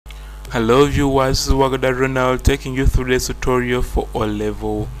Hello viewers, this is Wagada Ronald taking you through this tutorial for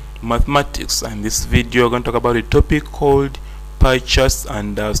O-level mathematics, and this video we're going to talk about a topic called pie charts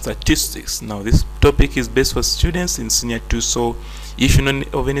and statistics. Now this topic is based for students in senior 2, so if you know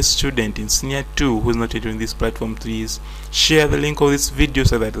of any student in senior 2 who is not yet on this platform, please share the link of this video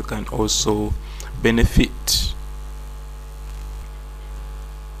so that they can also benefit.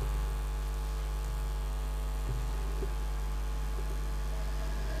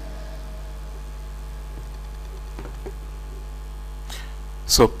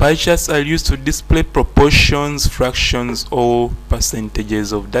 So pie charts are used to display proportions, fractions, or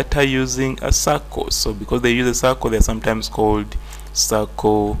percentages of data using a circle. So because they use a circle, they're sometimes called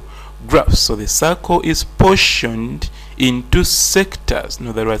circle graphs. So the circle is portioned into sectors. In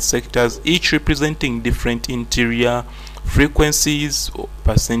other words, sectors each representing different interior frequencies, or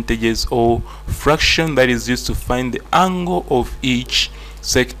percentages, or fraction that is used to find the angle of each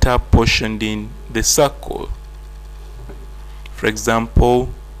sector portioned in the circle. For example,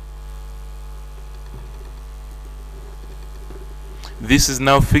 this is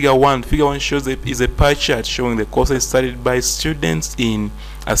now figure 1. Figure 1 shows is a pie chart showing the courses studied by students in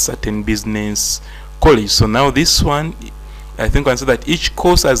a certain business college. So now this one, I think I can say that each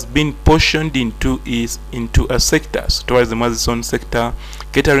course has been portioned into a sector. So tourism has its own sector,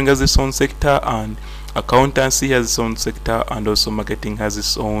 catering has its own sector, and accountancy has its own sector, and also marketing has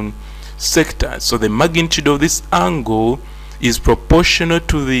its own sector. So the magnitude of this angle is proportional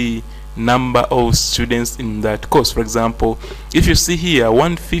to the number of students in that course. For example, if you see here,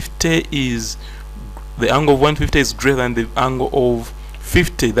 150 is the angle of 150 is greater than the angle of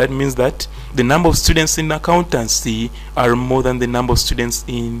 50. That means that the number of students in accountancy are more than the number of students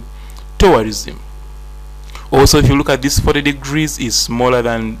in tourism. Also, if you look at this, 40 degrees is smaller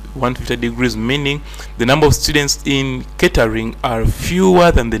than 150 degrees, meaning the number of students in catering are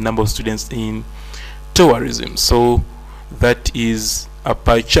fewer than the number of students in tourism. So that is a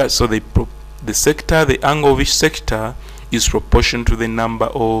pie chart. So the sector, the angle of each sector is proportional to the number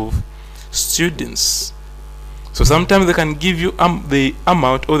of students. So sometimes they can give you the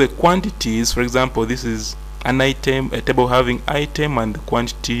amount or the quantities. For example, this is an item, a table having item and the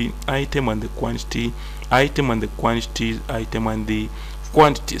quantity, item and the quantity, item and the quantity, item and the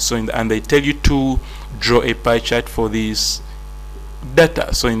quantity. So and they tell you to draw a pie chart for this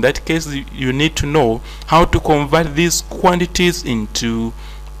data. So in that case, you need to know how to convert these quantities into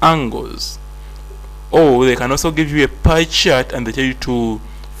angles. Or they can also give you a pie chart and they tell you to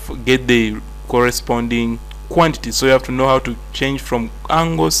get the corresponding quantities. So you have to know how to change from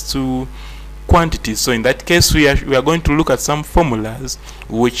angles to quantities. So in that case, we are going to look at some formulas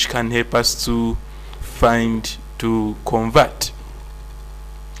which can help us to convert.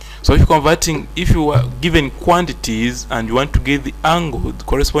 So if you are given quantities and you want to get the angle, the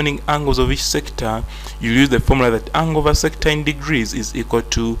corresponding angles of each sector, you use the formula that angle of a sector in degrees is equal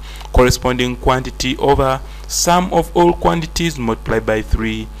to corresponding quantity over sum of all quantities multiplied by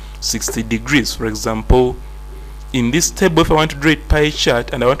 360 degrees. For example, in this table, if I want to draw a pie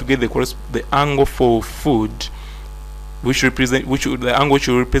chart and I want to get the angle for food, the angle which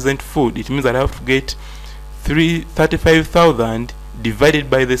will represent food, it means that I have to get 35,000 divided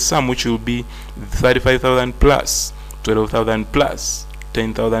by the sum, which will be 35,000 plus 12,000 plus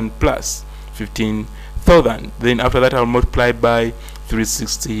 10,000 plus 15,000. Then after that, I'll multiply by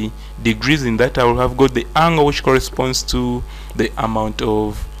 360 degrees. In that, I will have got the angle which corresponds to the amount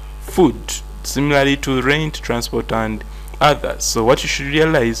of food, similarly to rent, transport, and others. So what you should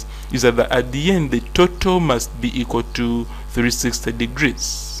realize is that at the end, the total must be equal to 360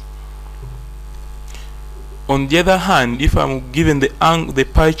 degrees. On the other hand, if I'm given the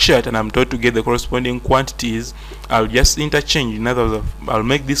pie chart and I'm told to get the corresponding quantities, I'll just interchange. In other words, I'll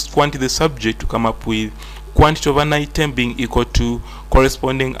make this quantity the subject to come up with quantity of an item being equal to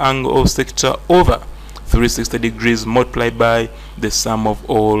corresponding angle of sector over 360 degrees multiplied by the sum of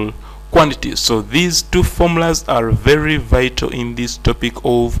all quantities. So these two formulas are very vital in this topic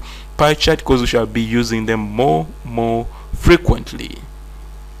of pie chart because we shall be using them more frequently.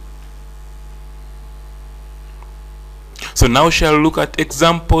 So now we shall look at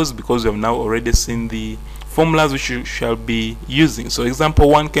examples because we have now already seen the formulas which you shall be using. So example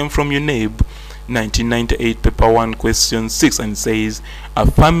 1 came from UNEB 1998 paper 1 question 6, and it says a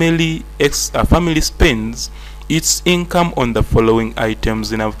family spends its income on the following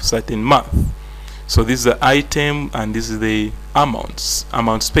items in a certain month. So this is the item and this is the amount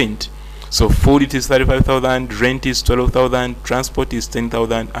spent. So food, it is 35,000, rent is 12,000, transport is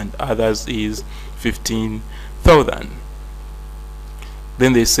 10,000, and others is 15,000.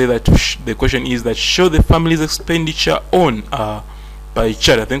 Then they say that the question is that show the family's expenditure on a pie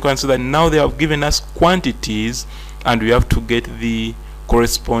chart. I think we can see that now they have given us quantities, and we have to get the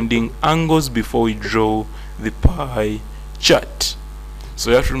corresponding angles before we draw the pie chart. So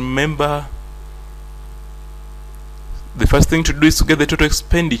you have to remember, the first thing to do is to get the total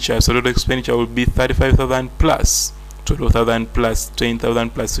expenditure. So total expenditure will be 35,000 plus 12,000 plus 10,000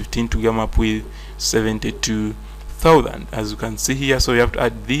 plus 15 to come up with 72,000, as you can see here. So you have to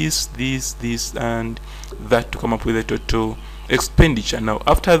add this, and that to come up with the total expenditure. Now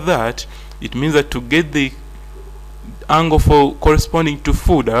after that, it means that to get the angle for corresponding to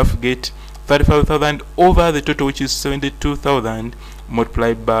food, I have to get 35,000 over the total, which is 72,000,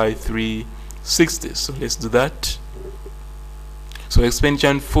 multiplied by 360. So let's do that. So expenditure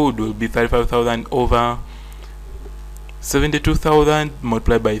on food will be 35,000 over 72,000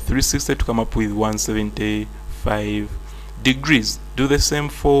 multiplied by 360 to come up with 175 degrees. Do the same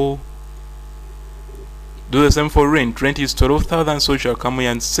for rent. Rent is 12,000, so you shall come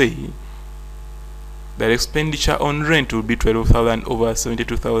here and say that expenditure on rent will be 12,000 over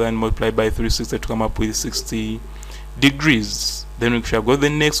 72,000 multiplied by 360 to come up with 60 degrees. Then we shall go the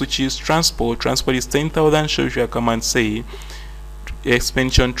next, which is transport. Transport is 10,000, so you shall come and say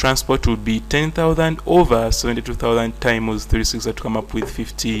expenditure on transport will be 10,000 over 72,000 times 360 to come up with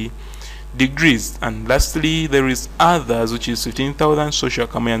 50 degrees. And lastly, there is others, which is 15,000, so you shall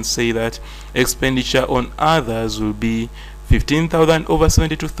come here and say that expenditure on others will be 15,000 over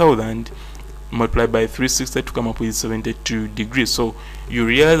 72,000 multiplied by 360 to come up with 72 degrees. So you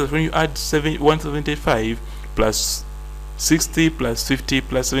realize that when you add 175 plus 60 plus 50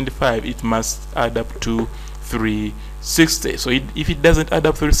 plus 75, it must add up to 360. So if it doesn't add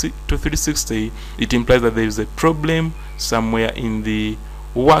up to 360, it implies that there is a problem somewhere in the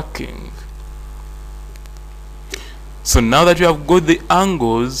working. So now that you have got the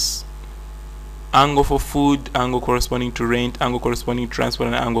angles, angle for food, angle corresponding to rent, angle corresponding to transport,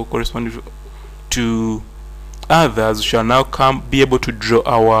 and angle corresponding to others, we shall now be able to draw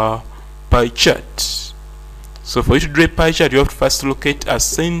our pie chart. So for you to draw a pie chart, you have to first locate a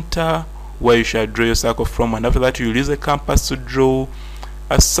center where you shall draw your circle from, and after that you will use a compass to draw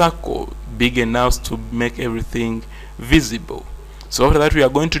a circle big enough to make everything visible. So after that, we are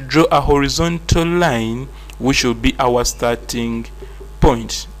going to draw a horizontal line, which will be our starting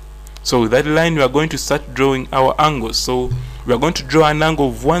point. So with that line, we are going to start drawing our angles. So we are going to draw an angle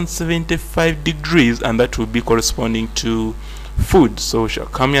of 175 degrees, and that will be corresponding to food. So we shall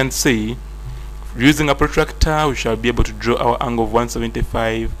come here and say, using a protractor, we shall be able to draw our angle of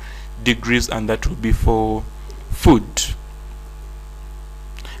 175 degrees, and that will be for food.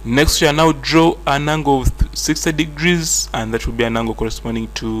 Next, we shall now draw an angle of 60 degrees, and that will be an angle corresponding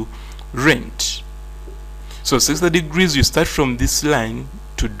to rent. So 60 degrees, you start from this line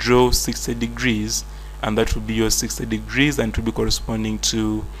to draw 60 degrees, and that will be your 60 degrees, and to be corresponding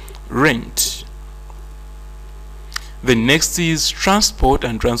to rent. The next is transport,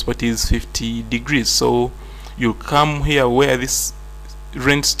 and transport is 50 degrees. So you come here where this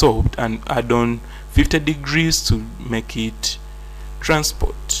rent stopped and add on 50 degrees to make it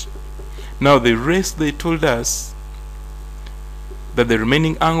transport. Now the rest, they told us that the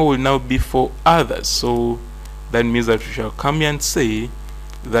remaining angle will now be for others. So that means that we shall come here and say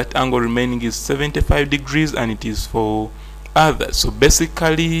that angle remaining is 75 degrees, and it is for others. So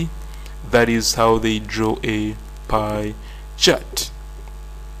basically, that is how they draw a pie chart.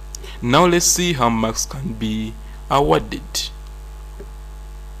 Now let's see how marks can be awarded.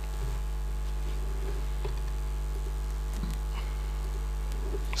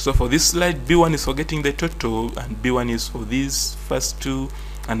 So for this slide, B1 is for getting the total, and B1 is for these first two,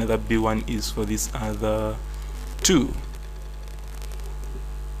 another B1 is for these other two.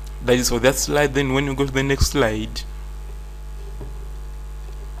 That is for that slide. Then when you go to the next slide,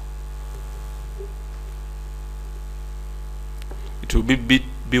 it will be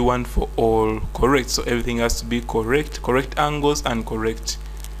B1 for all correct. So everything has to be correct, correct angles and correct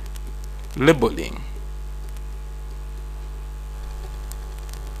labeling.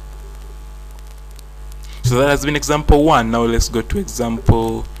 So that has been example 1. Now let's go to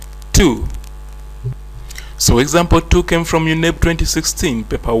example 2. So example 2 came from UNEB 2016,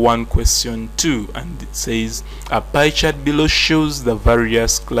 paper 1, question 2, and it says a pie chart below shows the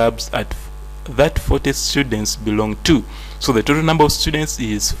various clubs that 40 students belong to. So the total number of students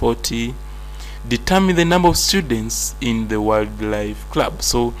is 40. Determine the number of students in the wildlife club.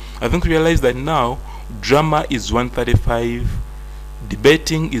 So I think we realize that now drama is 135,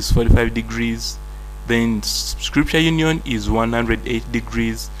 debating is 45 degrees, then scripture union is 108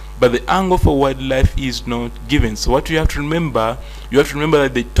 degrees, but the angle for wildlife is not given. So what you have to remember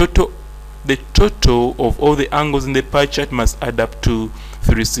that the total the total of all the angles in the pie chart must add up to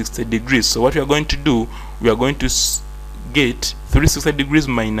 360 degrees. So what we are going to do, we are going to get 360 degrees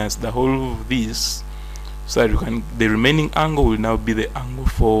minus the whole of this, so that the remaining angle will now be the angle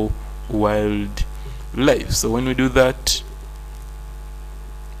for wildlife. So when we do that,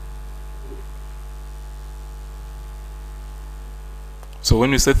 so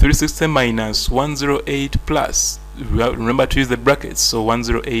when we say 360 minus 108 plus, remember to use the brackets, so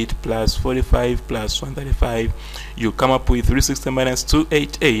 108 plus 45 plus 135, you come up with 360 minus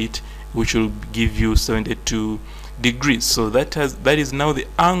 288, which will give you 72 degrees. So that is now the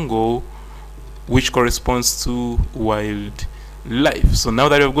angle which corresponds to wildlife. So now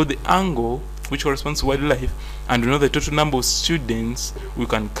that we've got the angle which corresponds to wildlife, and we know the total number of students, we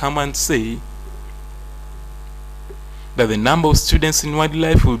can come and say that the number of students in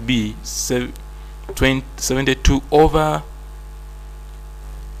wildlife will be 72 over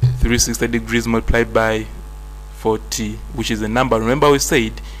 360 degrees multiplied by 40, which is the number. Remember we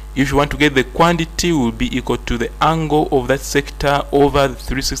said if you want to get the quantity, will be equal to the angle of that sector over the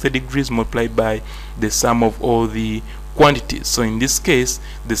 360 degrees multiplied by the sum of all the quantities. So in this case,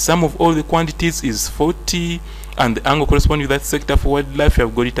 the sum of all the quantities is 40, and the angle corresponding to that sector for wildlife, you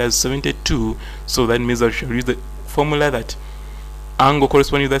have got it as 72. So that means that we shall use the formula that angle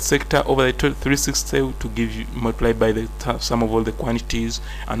corresponding to that sector over the 360 to give you multiplied by the sum of all the quantities,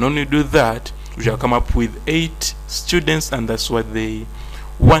 and when you do that, we shall come up with 8 students, and that's what they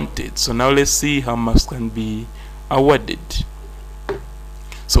wanted. So now let's see how much can be awarded.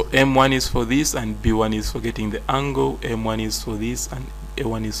 So M1 is for this, and B1 is for getting the angle, M1 is for this, and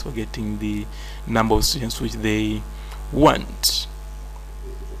A1 is for getting the number of students which they want.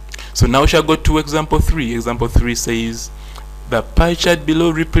 So now we shall go to example 3. Example 3 says the pie chart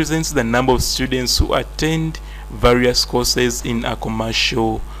below represents the number of students who attend various courses in a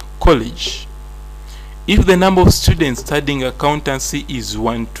commercial college. If the number of students studying accountancy is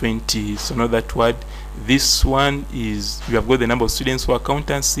 120, so know that what this one is, we have got the number of students for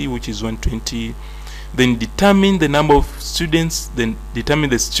accountancy, which is 120. Then determine the number of students, then determine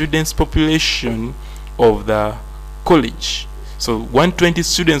the students population of the college. So 120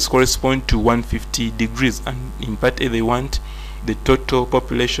 students correspond to 150 degrees, and in part A they want the total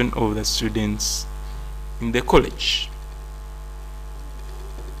population of the students in the college.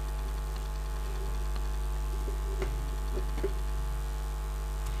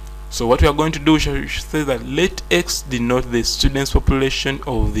 So what we are going to do, we shall say that let X denote the students population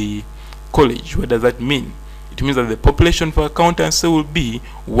of the college. What does that mean? It means that the population for accountancy will be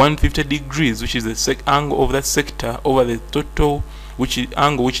 150 degrees, which is the angle of that sector, over the total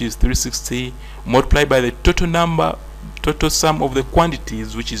angle, which is 360, multiplied by the total sum of the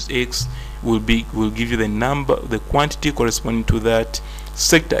quantities, which is X, will give you the quantity corresponding to that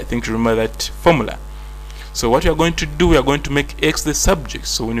sector. I think you remember that formula. So what we are going to do, we are going to make X the subject.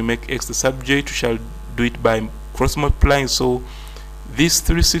 So when you make X the subject, we shall do it by cross multiplying. So this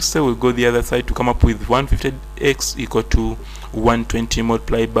 360 will go the other side to come up with 150x equal to 120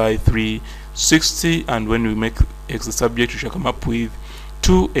 multiplied by 360, and when we make X the subject, we shall come up with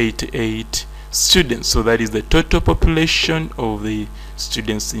 288 students. So that is the total population of the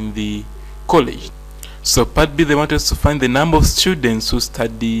students in the college. So part B, they want us to find the number of students who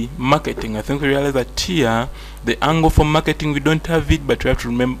study marketing. I think we realize that here the angle for marketing, we don't have it, but we have to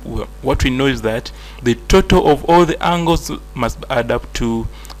remember what we know is that the total of all the angles must add up to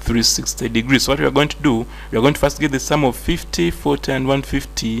 360 degrees. So what we are going to do, we are going to first get the sum of 50, 40, and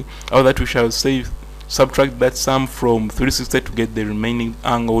 150. Or that we shall say subtract that sum from 360 to get the remaining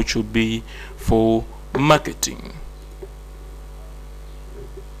angle, which will be for marketing.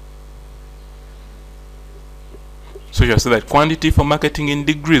 So you shall say that quantity for marketing in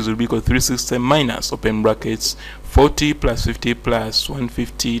degrees will be equal to 360 minus, open brackets, 40 plus 50 plus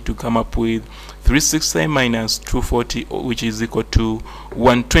 150 to come up with 360 minus 240, which is equal to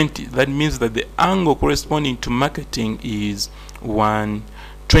 120. That means that the angle corresponding to marketing is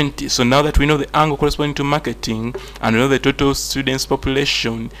 120. So now that we know the angle corresponding to marketing and we know the total students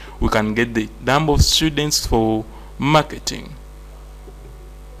population, we can get the number of students for marketing.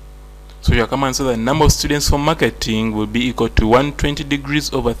 So you come and say the number of students for marketing will be equal to 120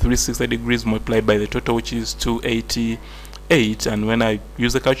 degrees over 360 degrees multiplied by the total, which is 288. And when I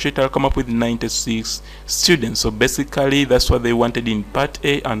use the calculator, I'll come up with 96 students. So basically, that's what they wanted in part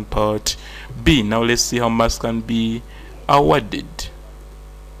A and part B. Now let's see how much can be awarded.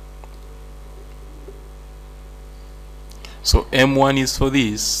 So M1 is for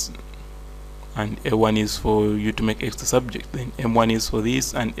this, and A1 is for you to make X the subject. Then M1 is for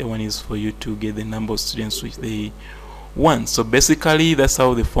this, and A1 is for you to get the number of students which they 1. So basically that's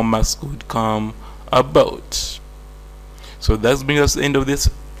how the 4 marks could come about. So that brings us to the end of this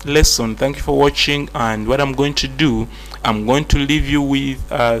lesson. Thank you for watching, and what I'm going to do, I'm going to leave you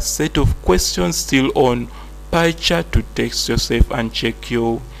with a set of questions still on pie chart to test yourself and check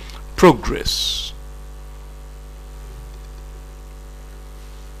your progress.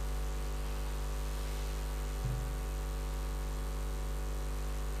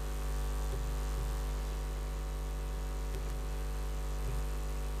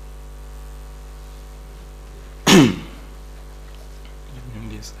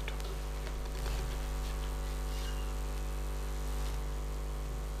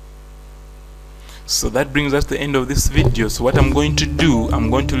 So that brings us to the end of this video. So what I'm going to do,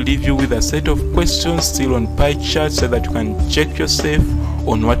 I'm going to leave you with a set of questions still on pie chart so that you can check yourself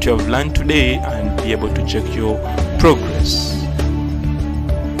on what you have learned today and be able to check your progress.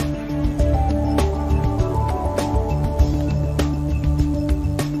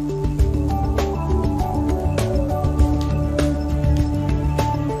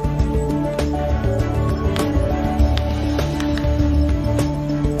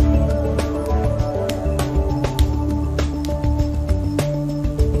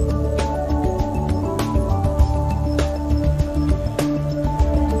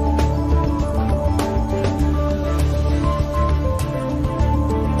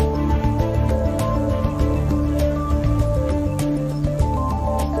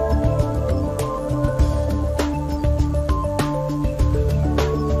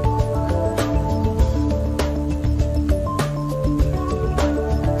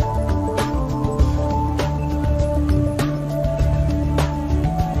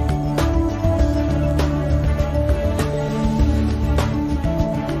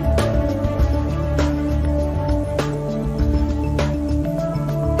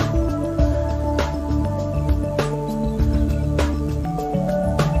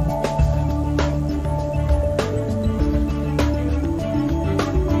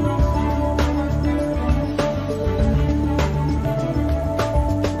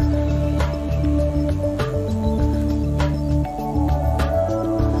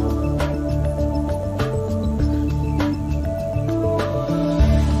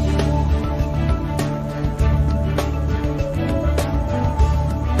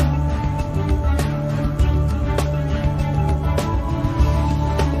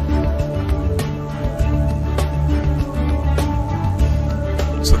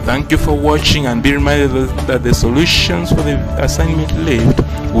 Thank you for watching, and be reminded that the solutions for the assignment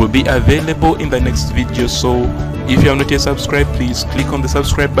left will be available in the next video. So if you have not yet subscribed, please click on the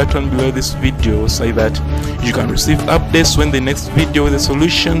subscribe button below this video so that you can receive updates when the next video with the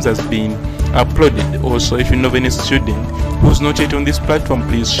solutions has been uploaded. Also, if you know of any student who's not yet on this platform,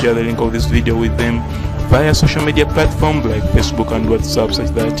 please share the link of this video with them via social media platforms like Facebook and WhatsApp,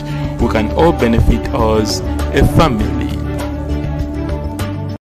 such that we can all benefit as a family.